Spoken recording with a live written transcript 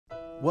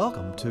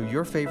Welcome to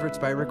Your Favorites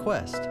by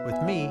Request with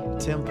me,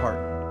 Tim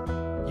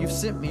Parton. You've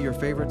sent me your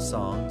favorite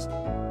songs,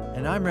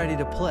 and I'm ready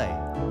to play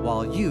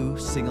while you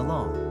sing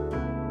along.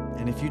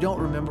 And if you don't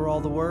remember all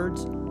the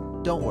words,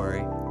 don't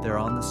worry, they're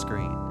on the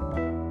screen.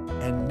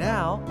 And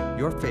now,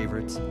 Your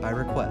Favorites by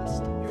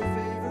Request. Your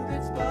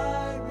Favorites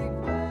by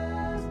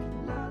Request.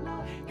 La,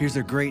 la. Here's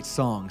a great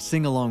song.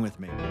 Sing along with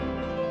me.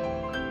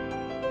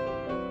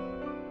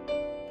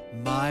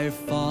 My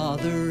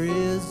Father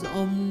is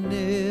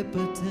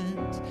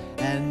omnipotent,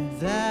 and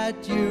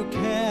that you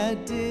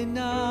can't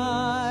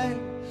deny.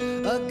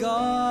 A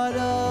God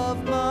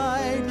of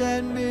might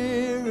and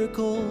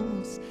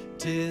miracles,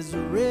 'tis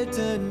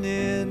written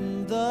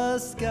in the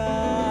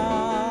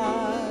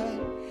sky.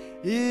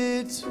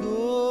 It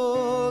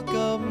took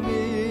a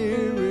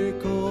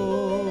miracle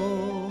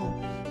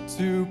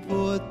to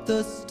put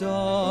the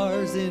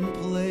stars in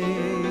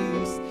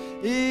place.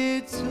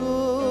 It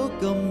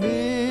took a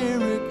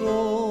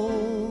miracle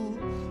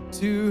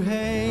to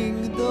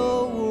hang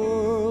the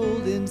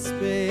world in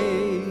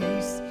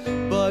space.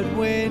 But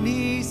when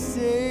He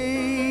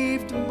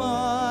saved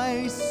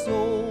my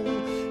soul,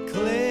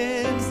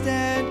 cleansed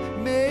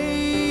and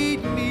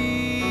made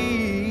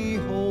me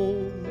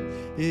whole,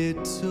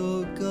 it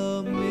took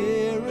a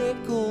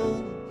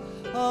miracle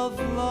of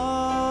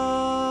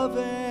love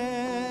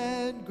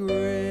and grace.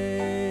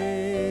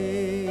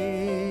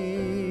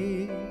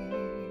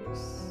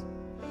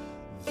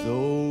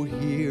 Though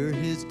here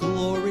His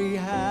glory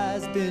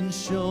has been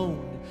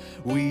shown,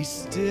 we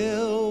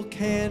still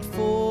can't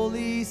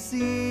fully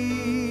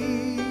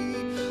see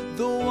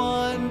the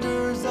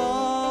wonders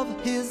of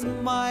His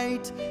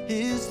might.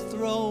 His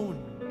throne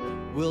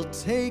will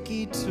take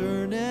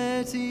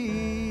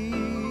eternity.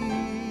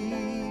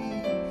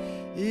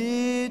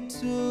 It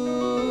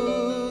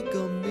took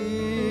a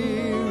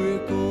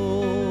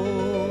miracle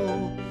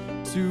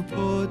to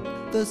put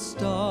the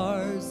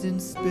stars in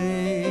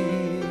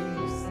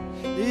space.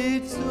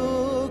 It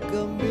took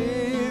a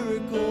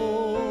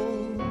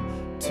miracle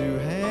to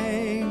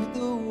hang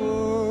the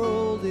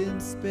world in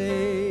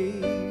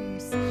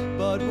space.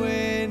 But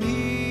when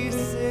He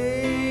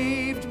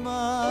saved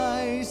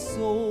my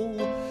soul,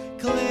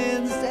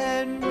 cleansed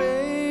and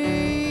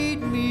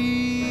made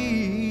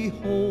me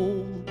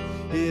whole,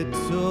 it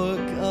took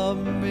a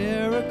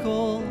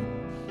miracle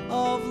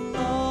of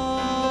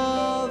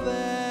love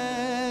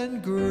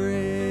and grace.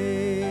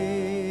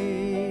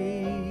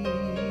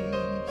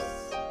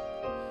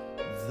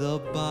 The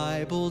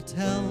Bible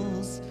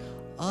tells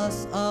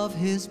us of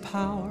His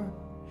power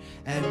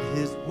and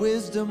His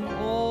wisdom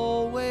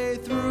all the way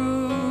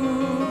through,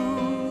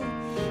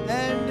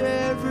 and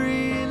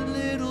every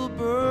little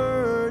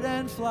bird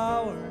and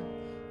flower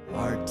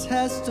are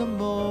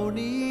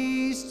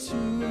testimonies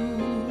too.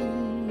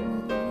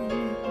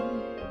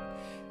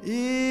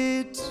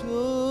 It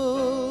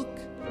took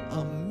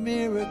a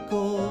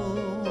miracle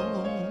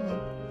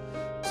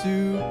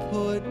to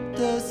put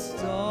the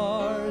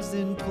stars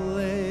in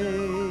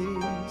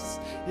place.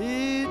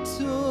 It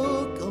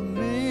took a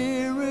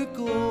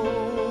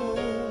miracle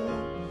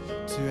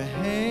to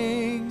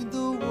hang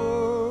the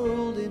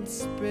world in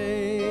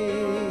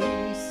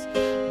space.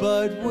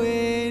 But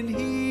when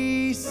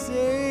He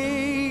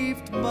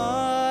saved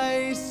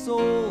my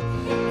soul,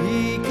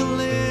 He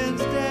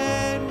cleansed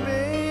and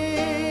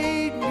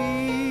made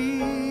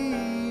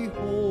me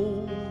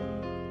whole.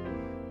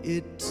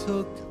 It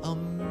took a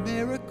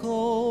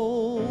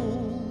miracle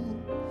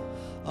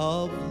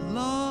of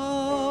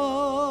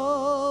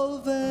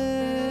love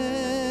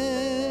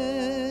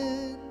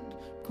and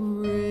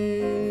grace.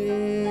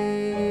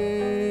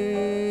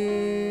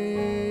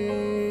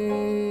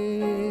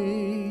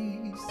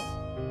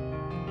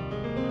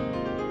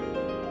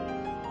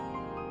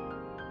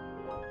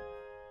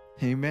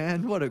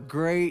 Amen. What a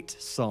great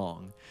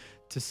song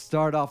to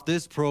start off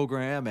this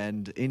program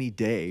and any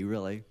day,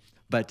 really.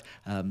 But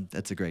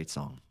that's a great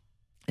song.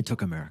 It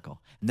took a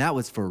miracle. And that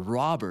was for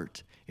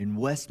Robert in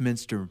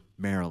Westminster,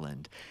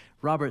 Maryland.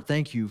 Robert,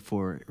 thank you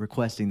for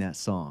requesting that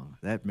song.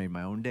 That made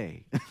my own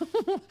day.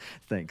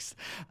 Thanks.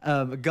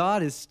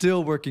 God is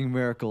still working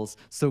miracles,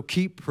 so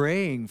keep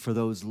praying for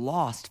those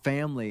lost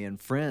family and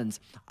friends.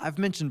 I've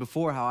mentioned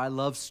before how I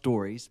love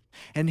stories,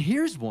 and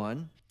here's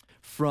one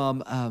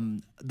from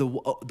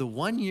the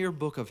one-year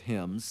book of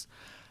hymns.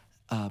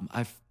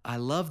 I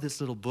love this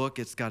little book.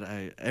 It's got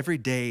every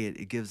day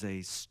it gives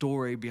a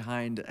story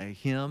behind a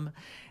hymn,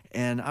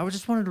 and I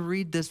just wanted to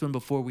read this one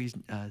before we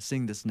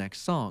sing this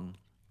next song.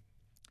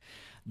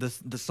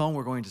 The song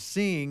we're going to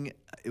sing,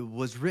 it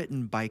was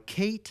written by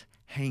Kate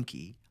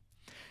Hankey.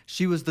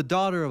 She was the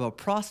daughter of a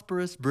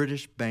prosperous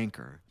British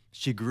banker.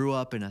 She grew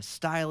up in a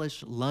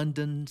stylish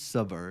London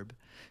suburb.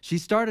 She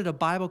started a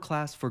Bible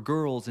class for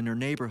girls in her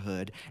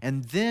neighborhood,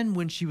 and then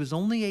when she was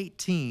only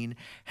 18,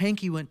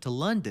 Hankey went to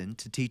London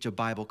to teach a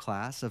Bible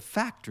class of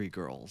factory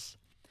girls.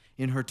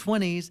 In her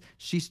 20s,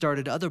 she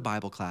started other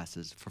Bible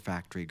classes for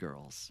factory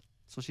girls.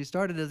 So she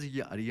started at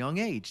a young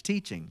age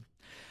teaching.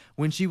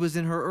 When she was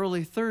in her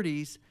early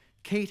 30s,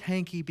 Kate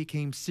Hankey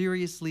became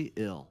seriously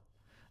ill.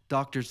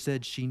 Doctors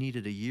said she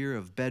needed a year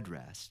of bed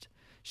rest.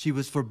 She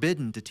was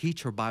forbidden to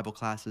teach her Bible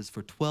classes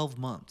for 12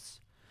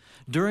 months.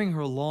 During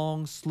her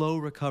long, slow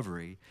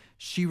recovery,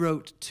 she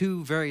wrote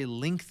 2 very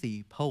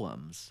lengthy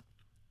poems.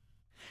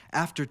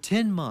 After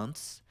 10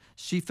 months,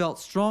 she felt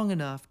strong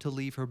enough to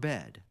leave her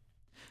bed.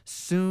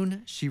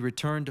 Soon, she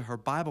returned to her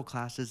Bible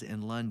classes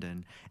in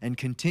London and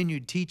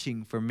continued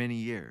teaching for many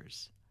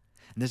years.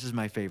 And this is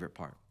my favorite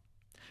part.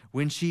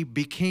 When she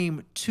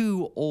became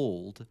too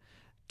old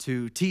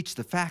to teach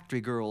the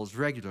factory girls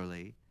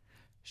regularly,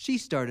 she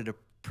started a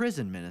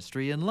prison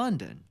ministry in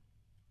London.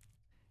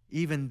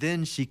 Even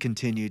then, she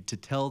continued to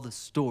tell the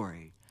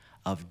story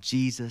of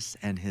Jesus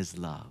and his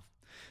love.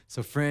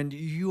 So friend,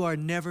 you are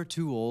never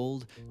too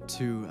old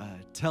to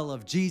tell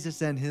of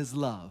Jesus and his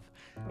love.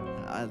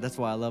 That's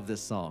why I love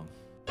this song.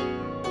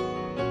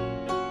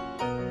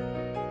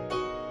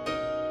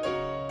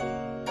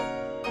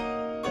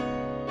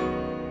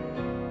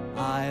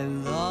 I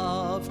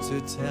love to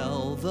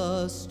tell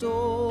the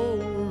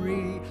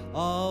story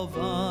of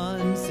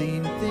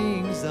unseen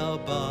things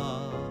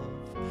above,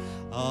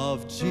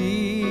 of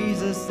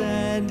Jesus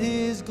and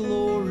his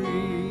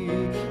glory,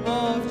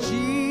 of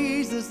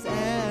Jesus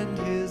and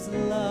his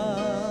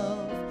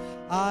love.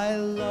 I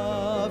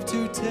love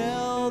to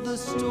tell the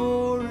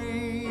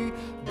story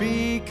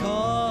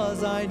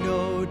because I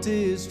know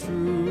 'tis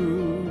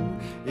true.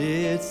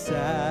 It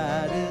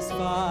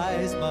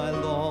satisfies my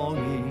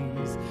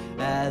longings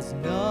as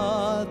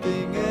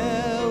nothing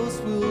else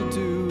will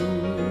do.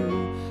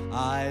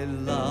 I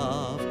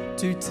love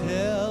to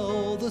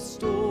tell the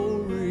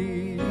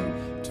story.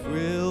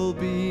 'Twill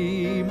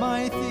be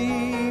my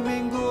theme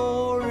in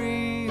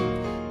glory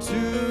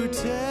to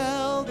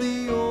tell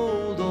the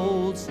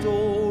old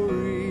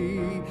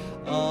story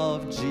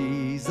of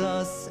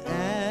Jesus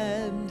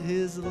and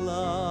his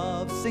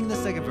love. Sing the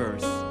second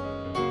verse.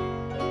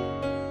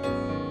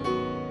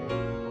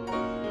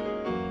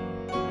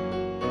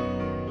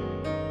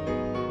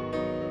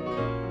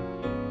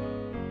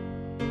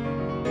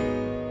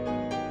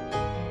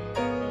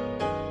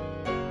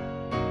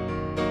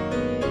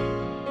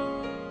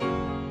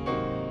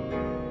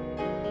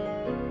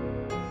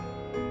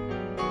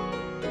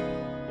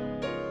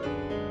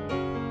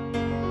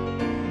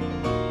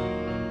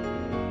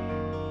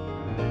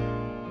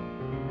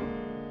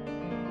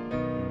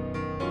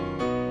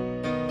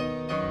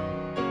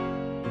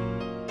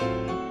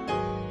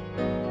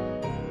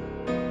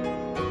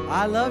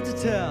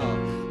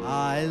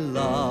 I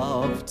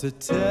love to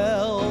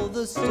tell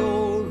the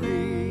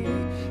story.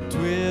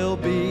 'Twill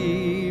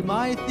be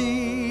my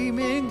theme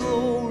in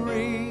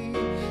glory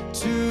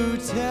to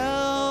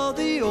tell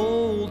the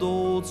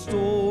old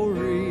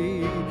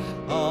story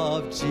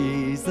of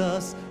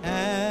Jesus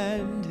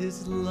and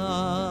his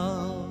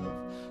love.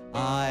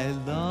 I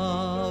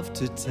love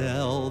to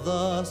tell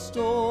the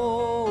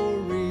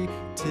story.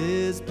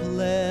 'Tis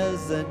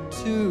pleasant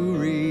to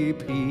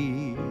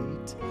repeat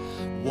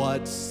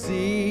what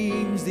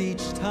seems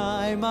each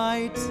time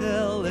I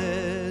tell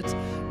it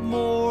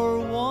more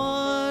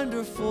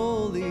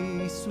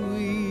wonderfully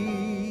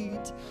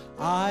sweet.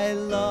 I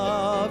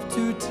love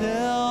to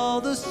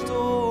tell the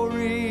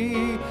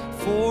story,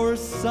 for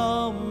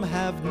some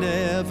have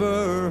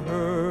never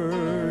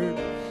heard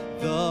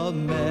the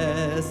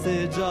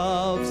message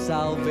of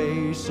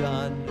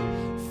salvation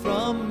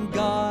from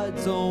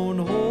God's own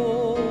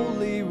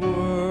holy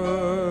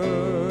word.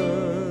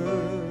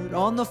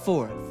 On the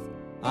 4th,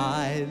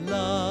 I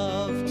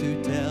love to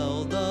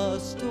tell the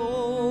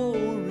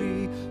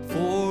story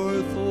for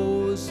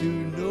those who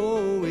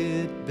know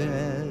it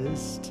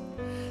best,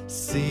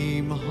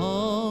 seem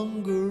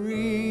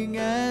hungering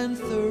and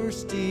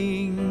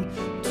thirsting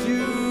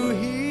to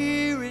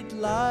hear it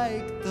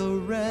like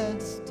the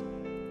rest.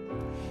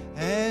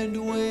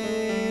 And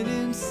when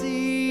in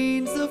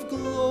scenes of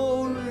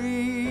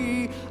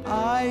glory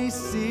I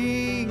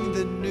sing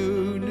the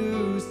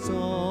new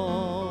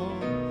song,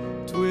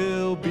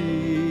 'twill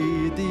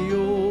be the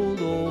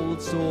old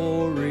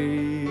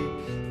story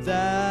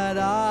that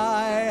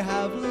I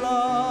have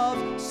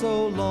loved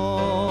so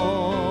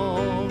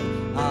long.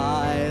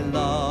 I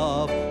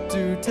love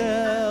to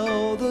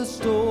tell the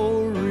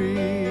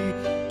story.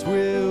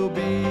 'Twill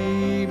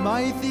be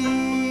my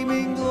theme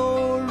in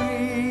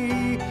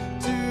glory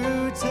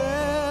to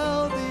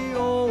tell the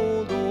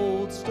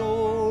old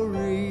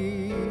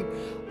story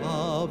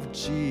of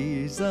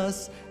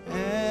Jesus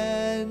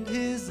and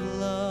his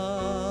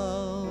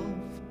love.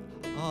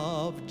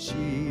 Of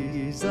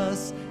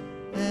Jesus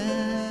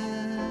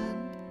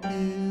and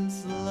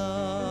his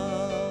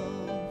love.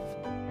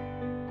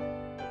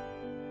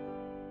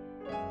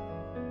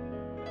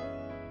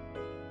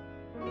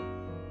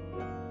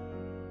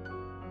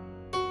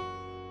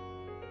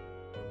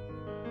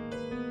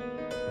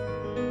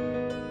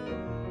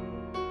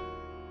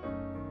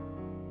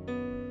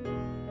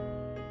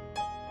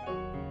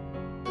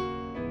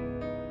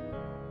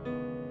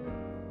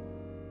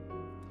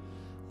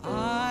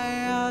 I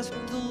asked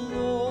the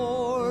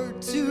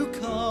Lord to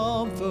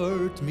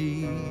comfort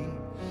me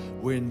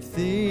when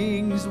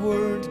things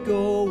weren't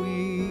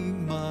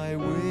going my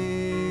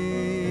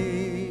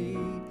way.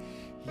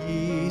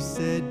 He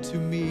said to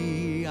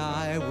me,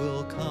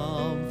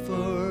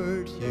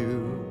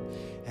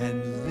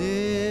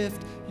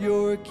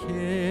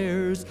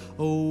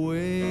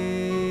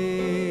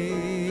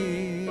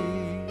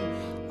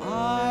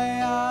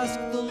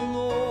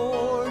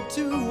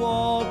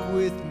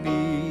 with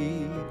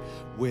me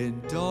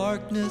when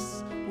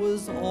darkness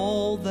was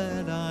all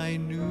that I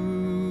knew.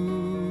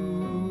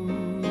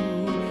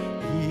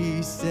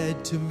 He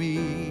said to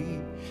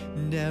me,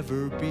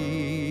 never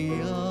be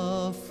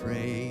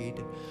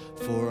afraid,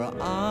 for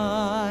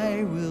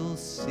I will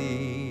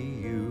see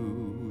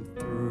you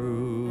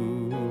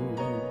through.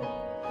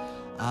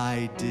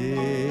 I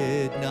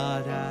did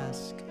not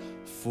ask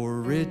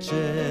for riches,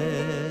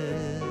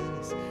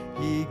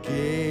 He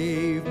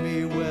gave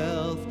me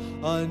wealth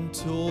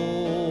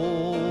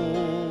untold.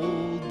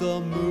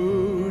 The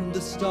moon,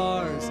 the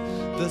stars,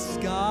 the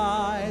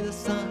sky, the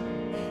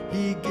sun,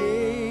 He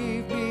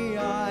gave me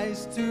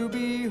eyes to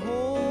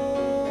behold.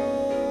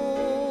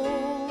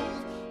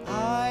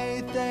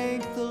 I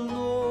thank the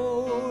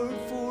Lord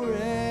for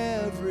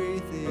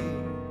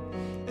everything,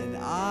 and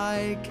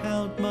I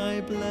count my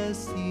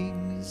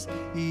blessings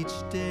each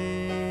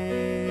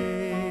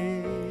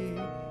day.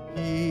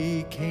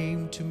 He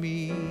came to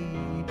me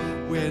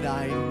when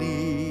I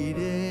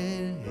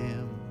needed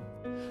Him.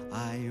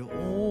 I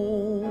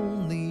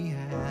only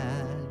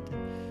had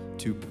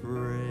to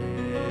pray.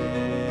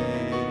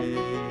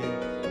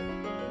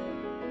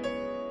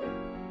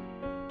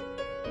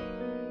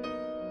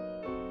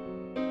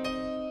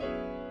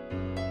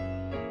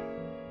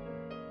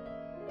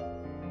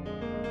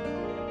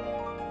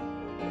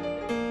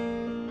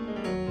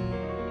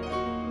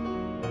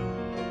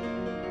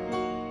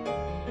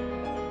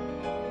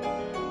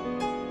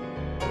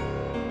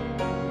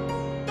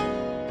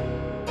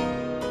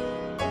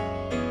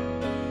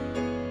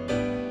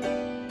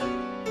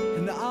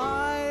 And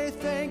I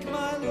thank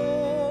my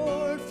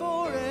Lord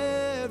for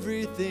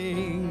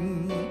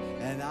everything,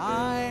 and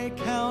I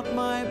count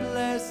my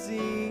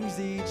blessings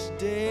each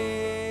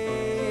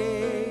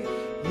day.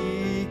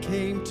 He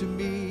came to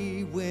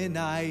me when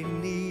I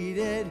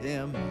needed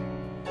Him.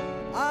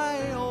 I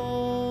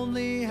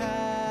only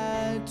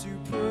had to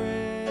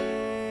pray.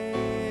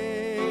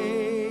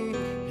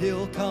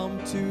 He'll come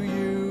to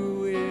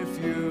you if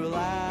you'll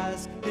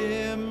ask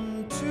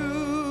Him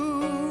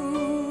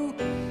to.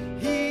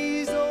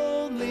 He's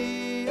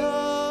only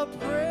a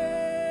prayer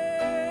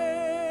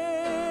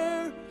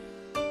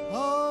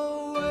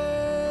away.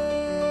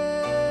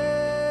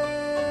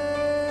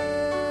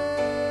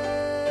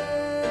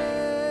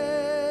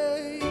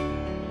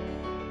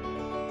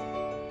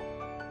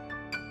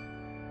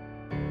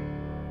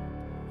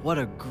 What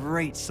a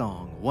great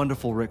song.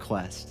 Wonderful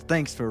request.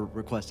 Thanks for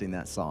requesting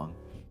that song.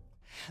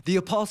 The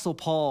Apostle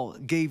Paul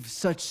gave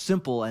such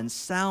simple and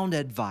sound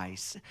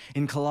advice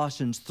in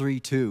Colossians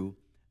 3:2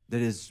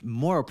 that is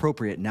more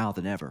appropriate now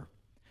than ever.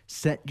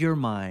 Set your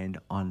mind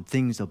on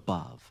things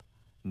above,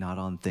 not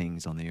on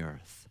things on the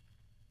earth.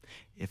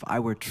 If I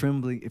were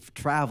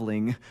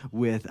traveling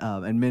with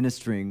and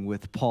ministering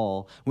with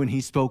Paul when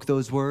he spoke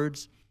those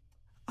words,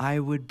 I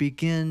would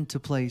begin to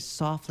play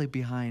softly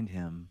behind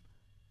him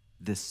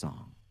this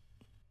song.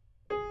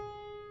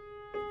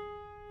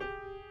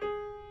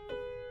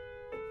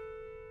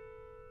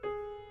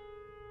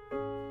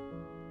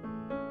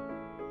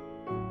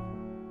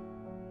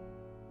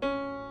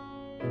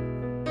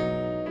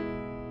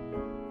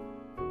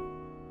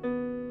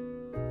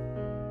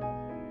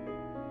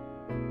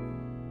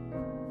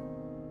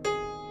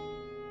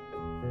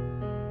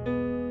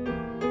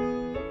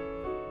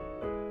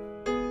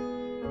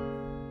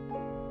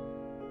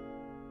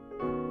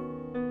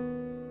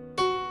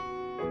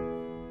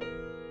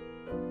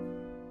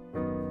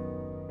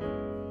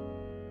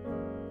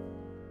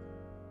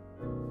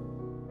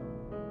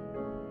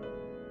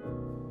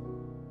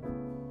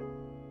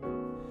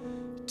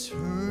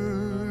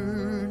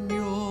 Turn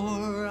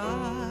your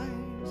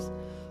eyes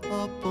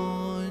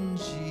upon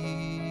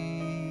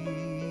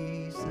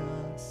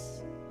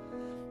Jesus.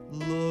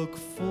 Look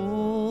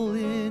full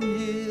in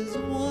His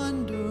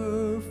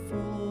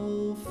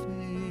wonderful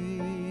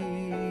face,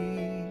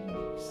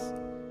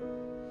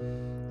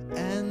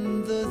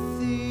 and the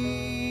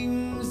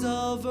things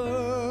of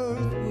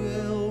earth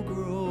will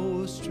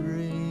grow strangely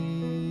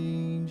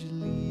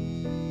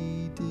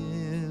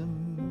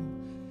dim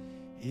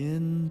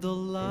in the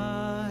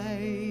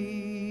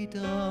light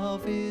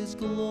of His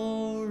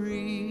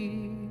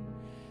glory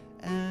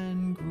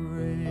and grace.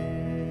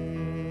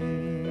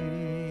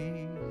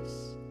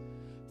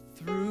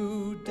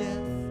 Through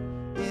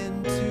death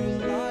into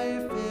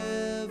life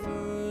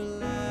everlasting,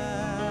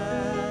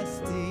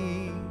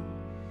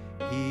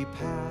 He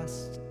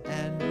passed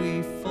and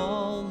we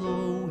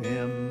follow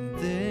Him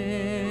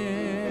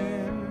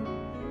there.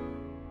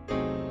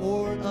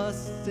 O'er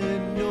us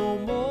sin no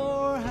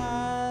more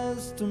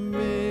has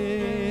dominion,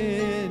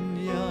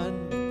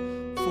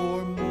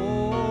 for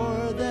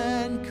more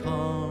than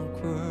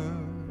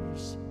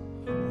conquerors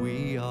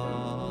we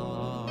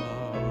are.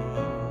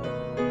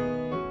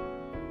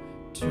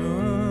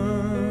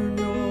 Turn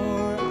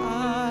your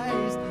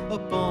eyes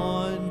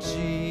upon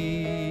Jesus.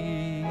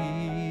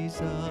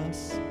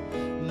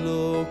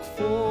 Look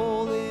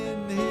full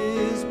in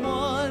His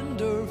wonderful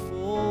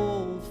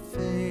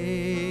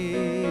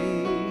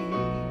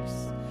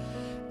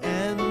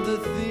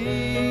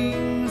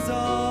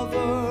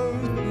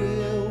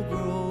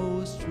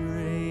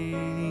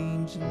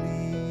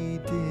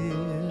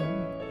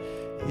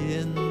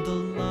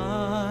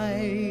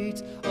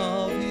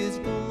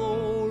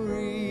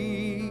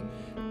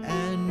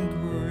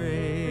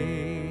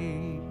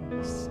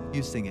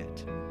you sing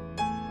it.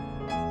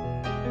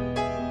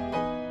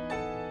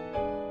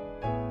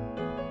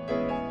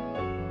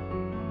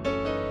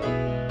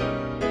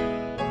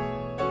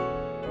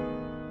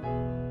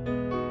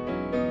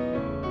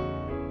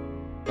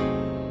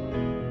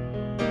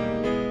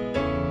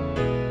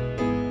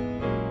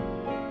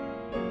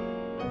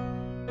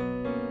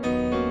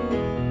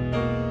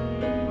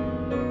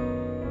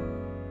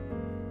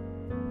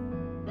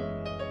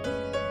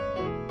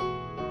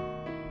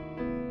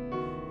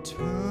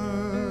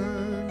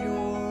 Turn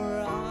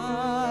your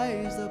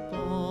eyes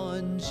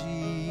upon Jesus.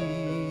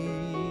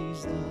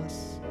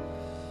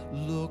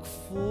 Look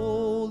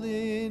full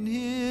in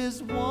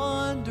his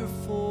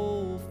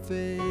wonderful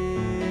face,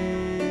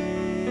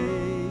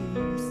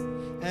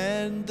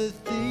 and the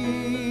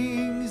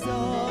things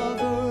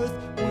of earth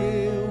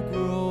will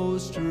grow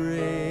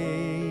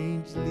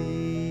strangely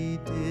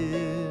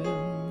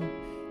dim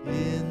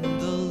in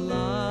the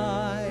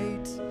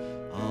light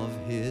of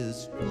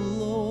his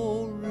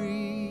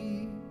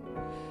glory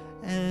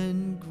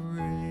and grace.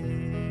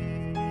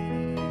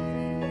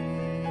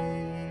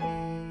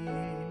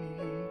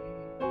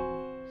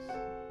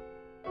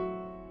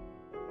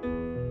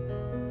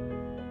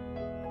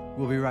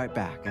 We'll be right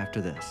back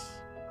after this.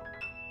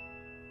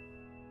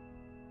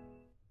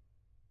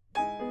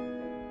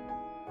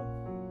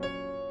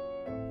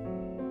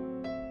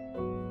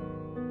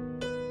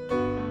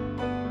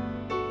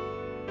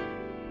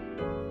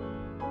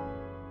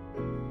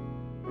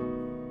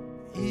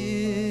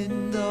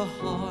 In the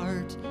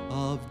heart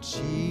of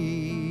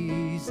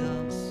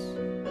Jesus,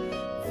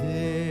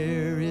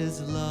 there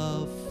is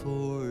love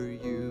for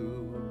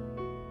you.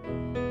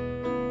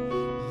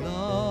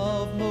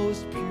 Love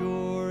most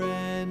pure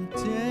and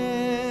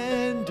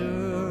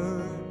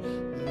tender,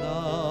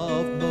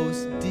 love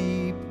most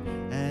deep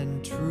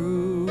and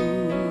true.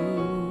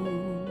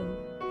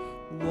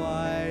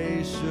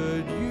 Why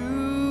should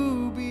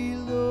you be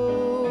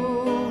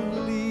lonely?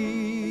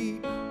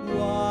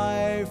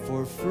 Why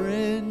for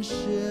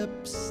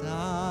friendship's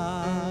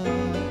sigh,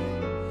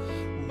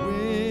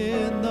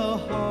 when the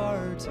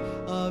heart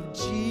of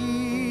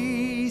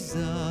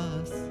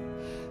Jesus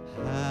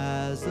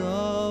has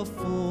a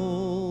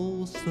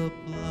full supply?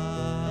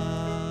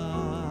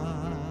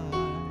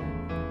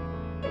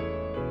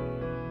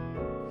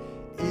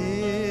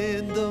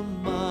 In the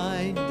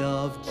mind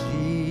of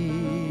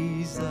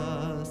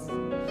Jesus,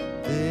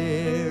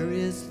 there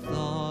is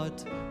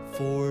thought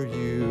for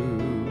you.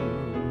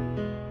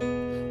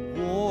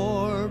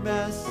 Warm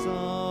as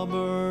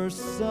summer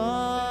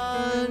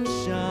sunshine,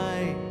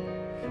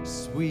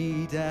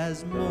 sweet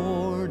as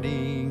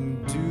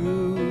morning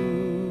dew.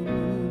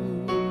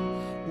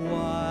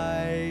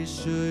 Why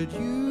should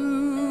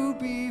you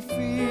be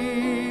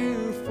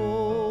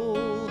fearful?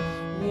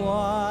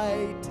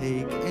 Why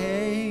take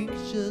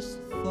anxious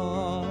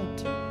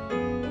thought?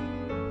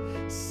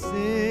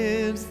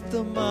 Since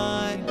the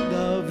mind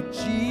of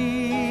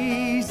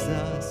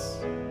Jesus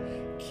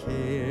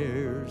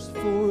cares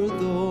for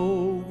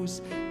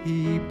those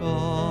he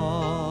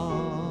bought.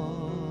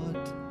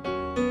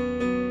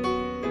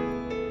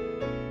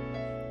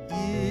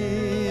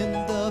 In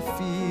the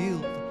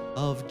field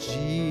of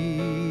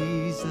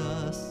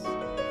Jesus,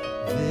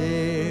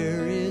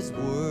 there is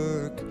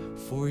work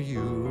for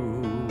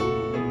you,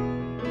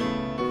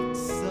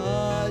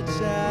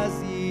 such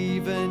as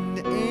even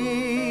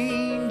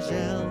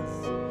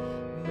angels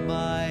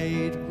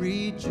might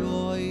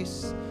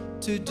rejoice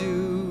to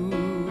do.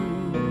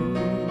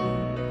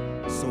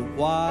 So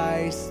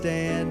why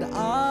stand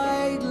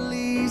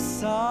idly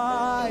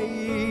sighing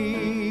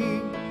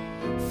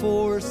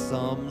for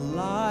some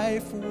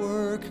life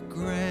work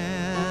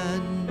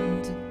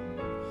grand,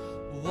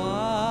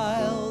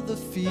 while the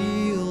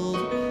field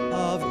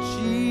of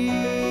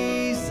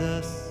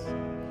Jesus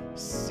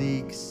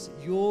seeks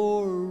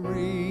your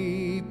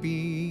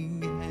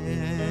reaping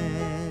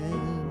hand?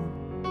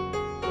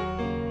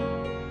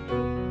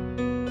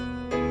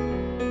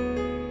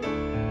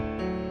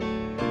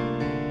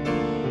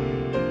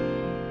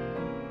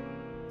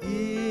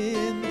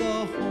 In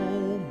the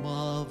home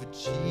of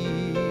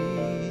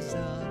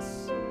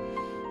Jesus,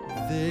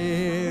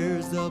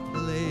 there's a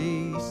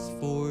place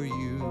for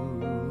you.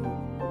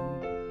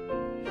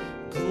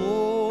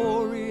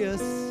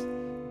 Glorious,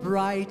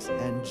 bright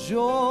and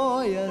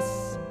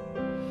joyous,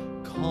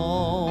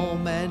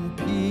 calm and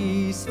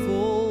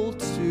peaceful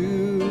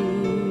too.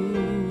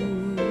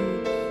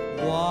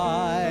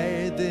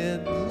 Why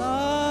then,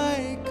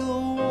 like a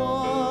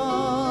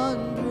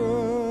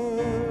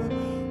wanderer,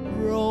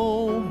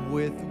 roam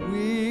with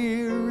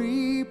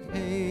weary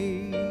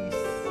pace,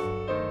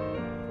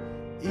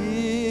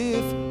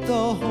 if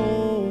the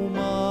home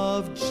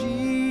of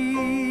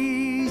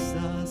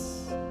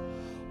Jesus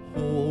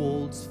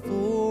holds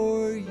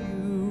for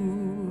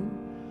you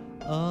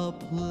a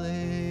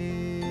place?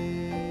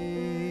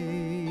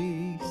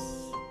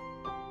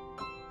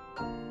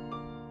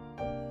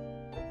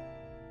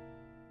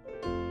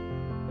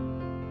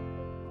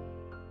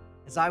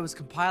 As I was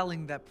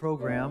compiling that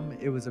program,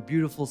 it was a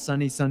beautiful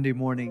sunny Sunday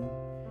morning.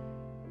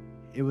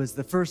 It was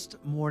the first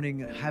morning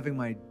having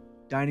my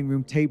dining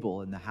room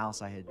table in the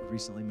house I had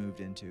recently moved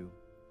into.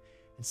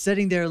 And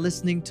sitting there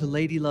listening to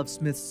Lady Love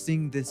Smith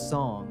sing this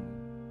song,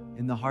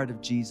 In the Heart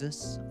of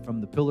Jesus, from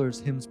the Pillars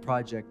Hymns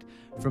Project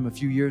from a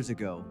few years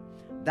ago.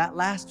 That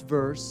last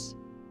verse,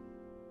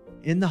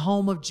 in the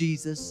home of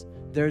Jesus,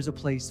 there's a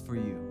place for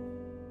you.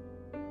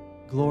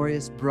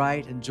 Glorious,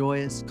 bright, and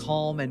joyous,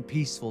 calm, and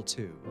peaceful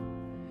too.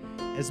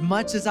 As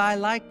much as I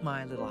like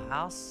my little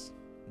house,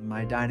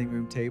 my dining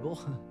room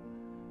table,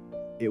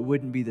 it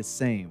wouldn't be the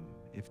same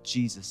if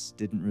Jesus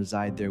didn't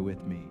reside there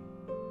with me.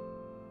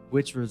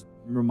 Which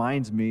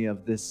reminds me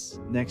of this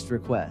next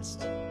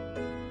request.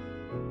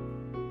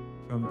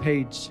 From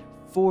page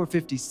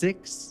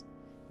 456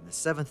 in the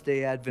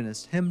Seventh-day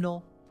Adventist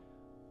hymnal,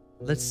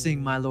 let's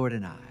sing My Lord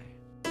and I.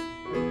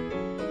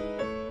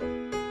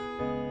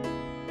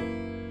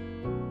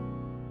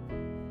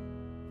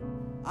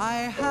 I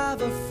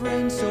have a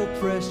friend so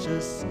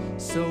precious,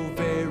 so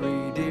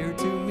very dear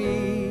to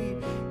me.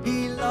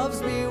 He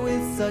loves me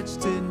with such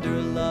tender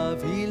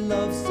love, he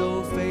loves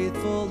so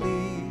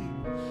faithfully.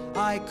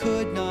 I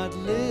could not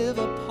live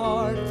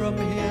apart from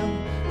him,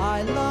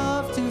 I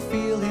love to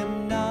feel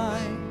him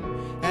nigh.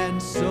 And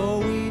so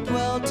we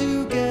dwell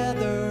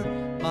together,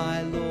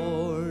 my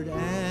Lord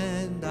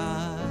and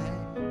I.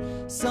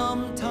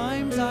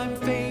 Sometimes I'm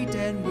faint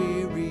and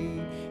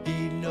weary,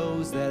 he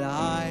knows that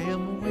I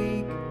am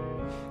weak.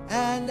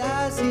 And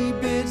as he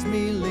bids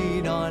me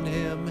lean on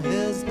him,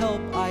 his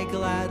help I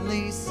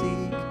gladly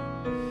seek.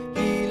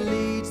 He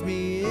leads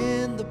me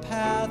in the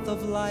path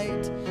of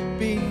light,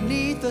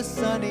 beneath a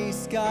sunny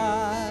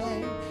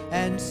sky.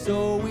 And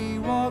so we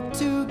walk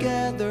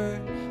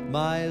together,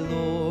 my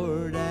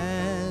Lord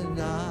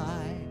and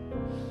I.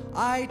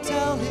 I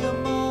tell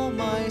him all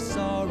my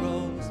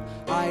sorrows,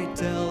 I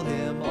tell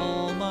him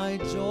all my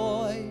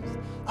joys.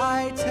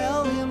 I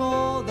tell him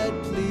all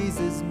that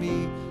pleases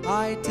me,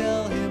 I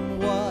tell him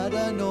what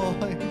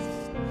annoys.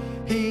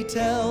 He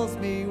tells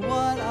me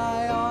what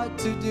I ought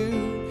to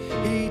do,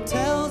 he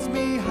tells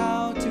me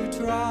how to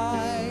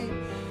try.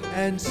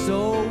 And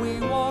so we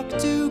walk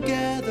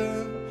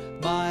together,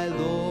 my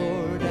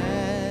Lord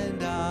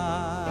and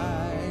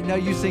I. Now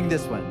you sing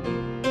this one.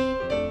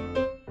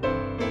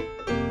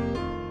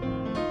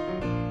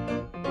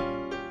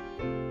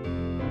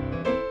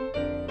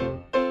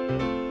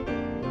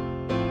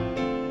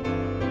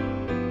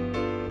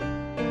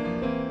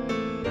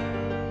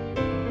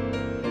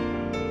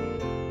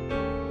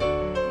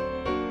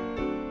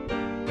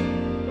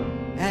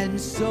 And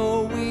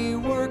so we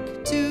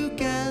work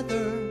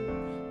together,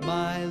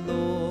 my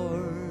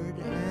Lord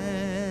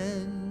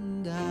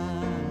and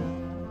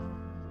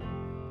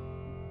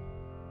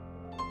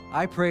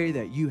I pray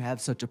that you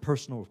have such a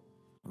personal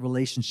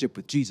relationship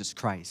with Jesus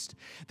Christ,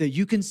 that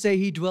you can say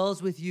he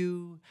dwells with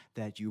you,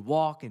 that you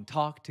walk and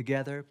talk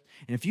together.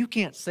 And if you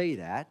can't say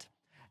that,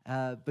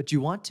 but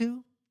you want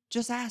to,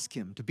 just ask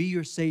him to be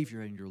your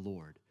Savior and your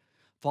Lord.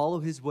 Follow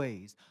his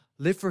ways.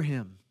 Live for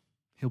him.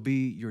 He'll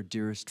be your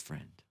dearest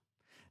friend.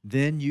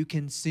 Then you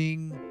can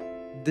sing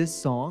this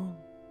song,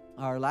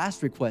 our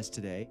last request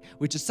today,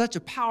 which is such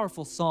a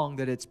powerful song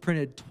that it's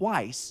printed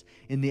twice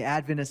in the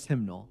Adventist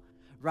hymnal,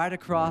 right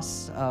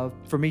across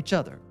from each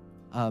other,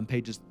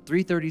 pages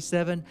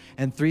 337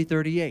 and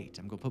 338.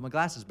 I'm going to put my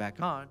glasses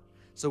back on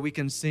so we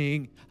can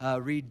sing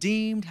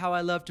Redeemed, How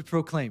I Love to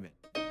Proclaim It.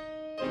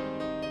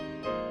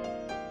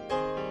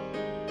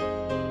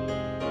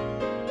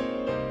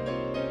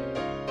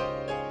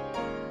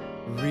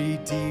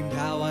 Redeemed,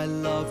 how I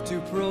love to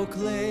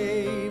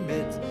proclaim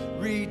it.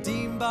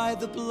 Redeemed by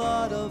the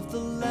blood of the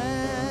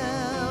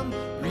Lamb.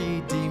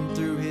 Redeemed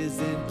through his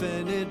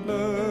infinite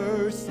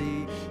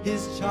mercy.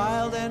 His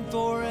child and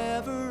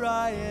forever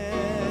I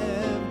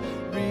am.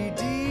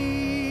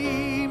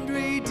 Redeemed,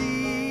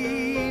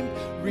 redeemed,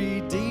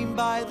 redeemed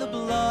by the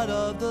blood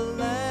of the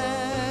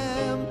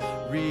Lamb.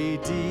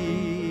 Redeemed,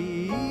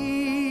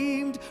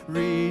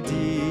 redeemed,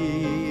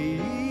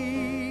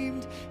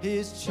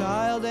 his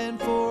child and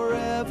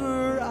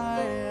forever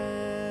I am.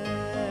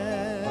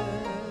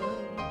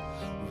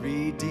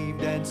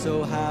 Redeemed and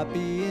so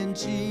happy in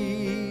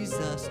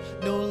Jesus,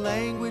 no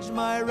language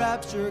my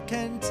rapture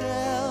can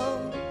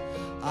tell.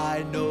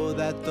 I know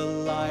that the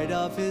light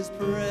of his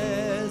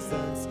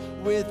presence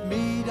with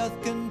me doth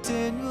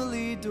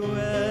continually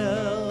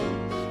dwell.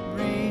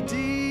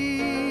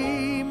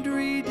 Redeemed,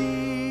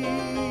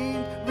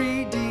 redeemed,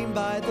 redeemed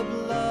by the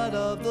blood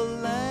of the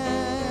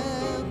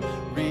Lamb.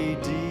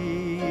 Redeemed,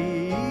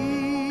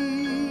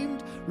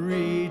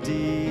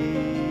 redeemed,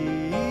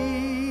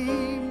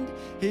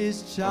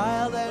 his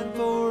child and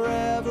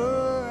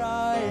forever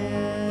I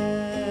am.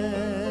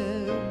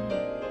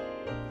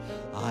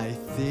 I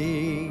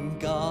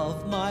think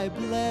of my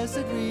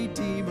blessed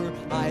Redeemer,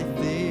 I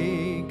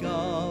think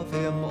of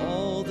him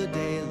all the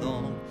day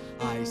long.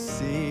 I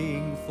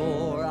sing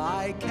for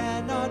I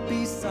cannot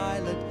be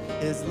silent,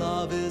 his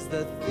love is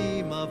the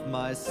theme of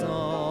my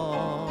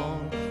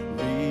song.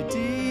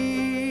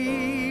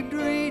 Redeemed,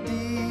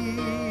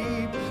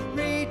 redeemed,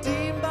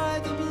 redeemed by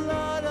the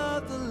blood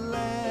of the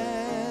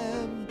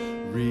Lamb.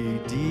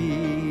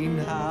 Redeemed,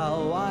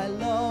 how I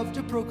love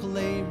to proclaim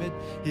proclaim it,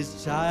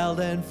 his child,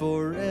 and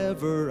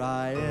forever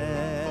I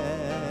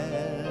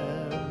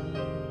am.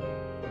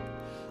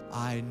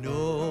 I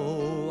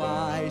know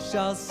I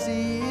shall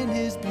see in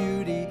his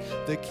beauty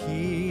the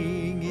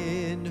King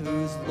in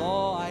whose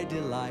law I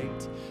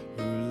delight,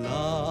 who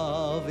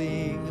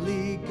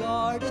lovingly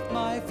guardeth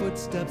my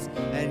footsteps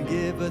and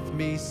giveth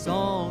me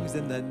songs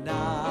in the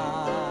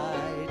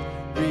night.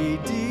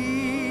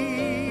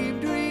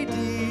 Redeemed,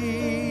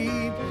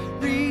 redeemed,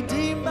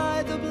 redeemed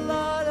by the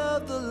blood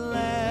of the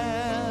Lamb.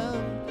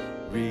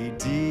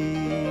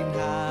 Redeemed,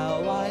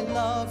 how I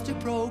love to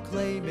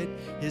proclaim it,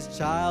 his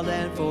child,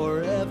 and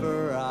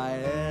forever I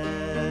am.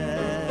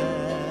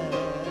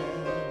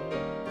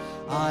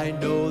 I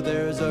know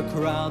there's a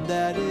crown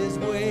that is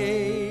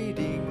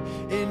waiting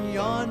in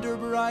yonder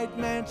bright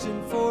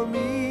mansion for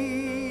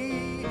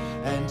me,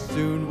 and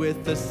soon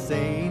with the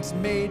saints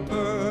made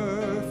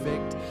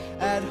perfect,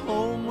 at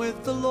home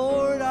with the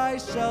Lord I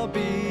shall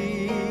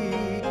be.